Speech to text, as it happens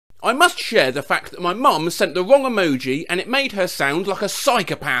I must share the fact that my mum sent the wrong emoji and it made her sound like a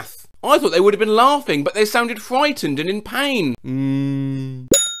psychopath. I thought they would have been laughing, but they sounded frightened and in pain.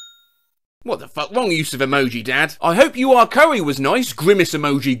 What the fuck? Wrong use of emoji, Dad. I hope your curry was nice. Grimace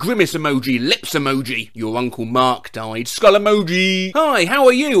emoji, lips emoji. Your Uncle Mark died. Skull emoji. Hi, how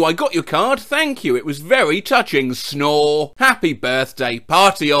are you? I got your card. Thank you. It was very touching. Snore. Happy birthday.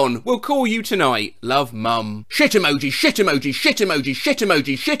 Party on. We'll call you tonight. Love, Mum. Shit emoji, shit emoji, shit emoji, shit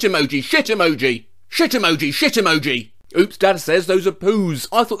emoji, shit emoji, shit emoji. Shit emoji, shit emoji. Oops, Dad says those are poos.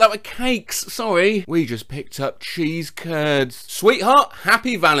 I thought that were cakes. Sorry. We just picked up cheese curds. Sweetheart,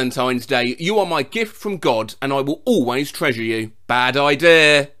 happy Valentine's Day. You are my gift from God, and I will always treasure you. Bad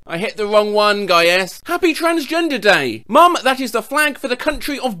idea. I hit the wrong one, Guy S. Happy Transgender Day. Mum, that is the flag for the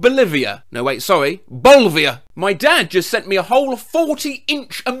country of Bolivia. No, wait, sorry. Bolivia. My dad just sent me a whole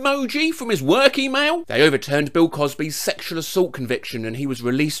 40-inch emoji from his work email. They overturned Bill Cosby's sexual assault conviction and he was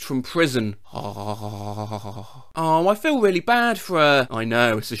released from prison. Oh, I feel really bad for her. I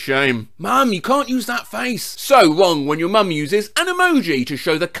know, it's a shame. Mum, you can't use that face. So wrong when your mum uses an emoji to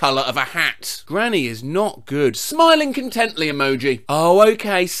show the colour of a hat. Granny is not good. Smiling contently emoji. Oh,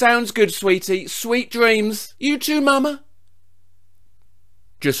 okay, sounds good, sweetie. Sweet dreams. You too, Mama.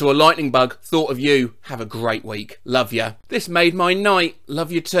 Just saw a lightning bug. Thought of you. Have a great week. Love ya. This made my night.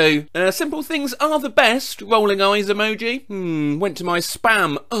 Love you too. Simple things are the best. Rolling eyes emoji. Went to my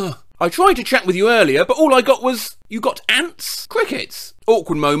spam. Ugh. I tried to chat with you earlier, but all I got was, you got ants? Crickets.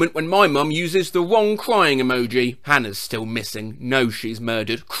 Awkward moment when my mum uses the wrong crying emoji. Hannah's still missing. Knows she's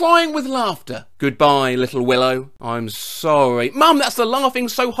murdered. Crying with laughter. Goodbye, little Willow. I'm sorry. Mum, that's the laughing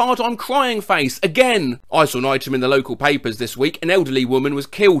so hard I'm crying face. Again. I saw an item in the local papers this week. An elderly woman was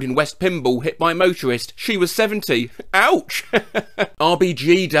killed in West Pymble, hit by a motorist. She was 70. Ouch.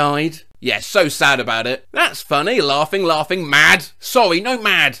 RBG died. Yes, so sad about it. That's funny. Laughing, mad. Sorry, no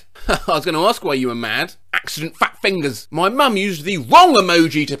mad. I was going to ask why you were mad. Accident fat fingers. My mum used the wrong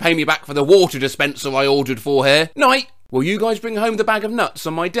emoji to pay me back for the water dispenser I ordered for her. Night. Will you guys bring home the bag of nuts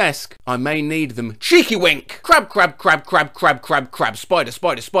on my desk? I may need them. Cheeky wink. Crab, crab, crab, crab, crab, crab, crab. Spider,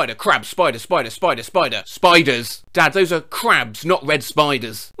 spider, spider, crab, spider, spider, spider, spider. Spiders. Dad, those are crabs, not red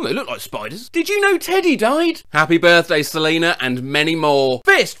spiders. Well, they look like spiders. Did you know Teddy died? Happy birthday, Selena, and many more.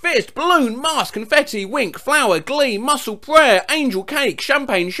 Fist, fist, balloon, mask, confetti, wink, flower, glee, muscle, prayer, angel, cake,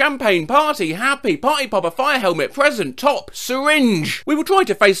 champagne, champagne, party, happy, party popper, fire helmet, present, top, syringe. We will try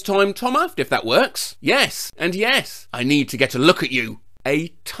to FaceTime Tom Aft if that works. Yes, and yes. I need to get a look at you. A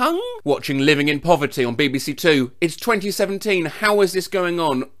tongue? Watching Living in Poverty on BBC Two. It's 2017. How is this going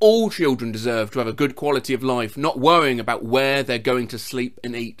on? All children deserve to have a good quality of life, not worrying about where they're going to sleep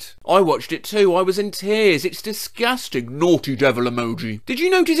and eat. I watched it too. I was in tears. It's disgusting. Naughty devil emoji. Did you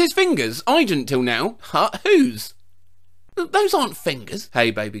notice his fingers? I didn't till now. Huh? Whose? Those aren't fingers.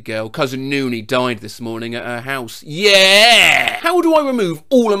 Hey, baby girl, Cousin Noonie died this morning at her house. Yeah! How do I remove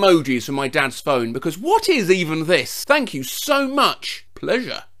all emojis from my dad's phone? Because what is even this? Thank you so much.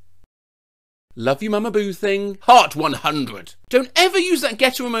 Pleasure. Love you, Mama Boo thing. Heart 100. Don't ever use that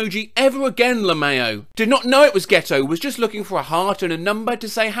ghetto emoji ever again, LaMayo. Did not know it was ghetto. Was just looking for a heart and a number to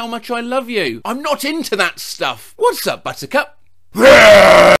say how much I love you. I'm not into that stuff. What's up, Buttercup?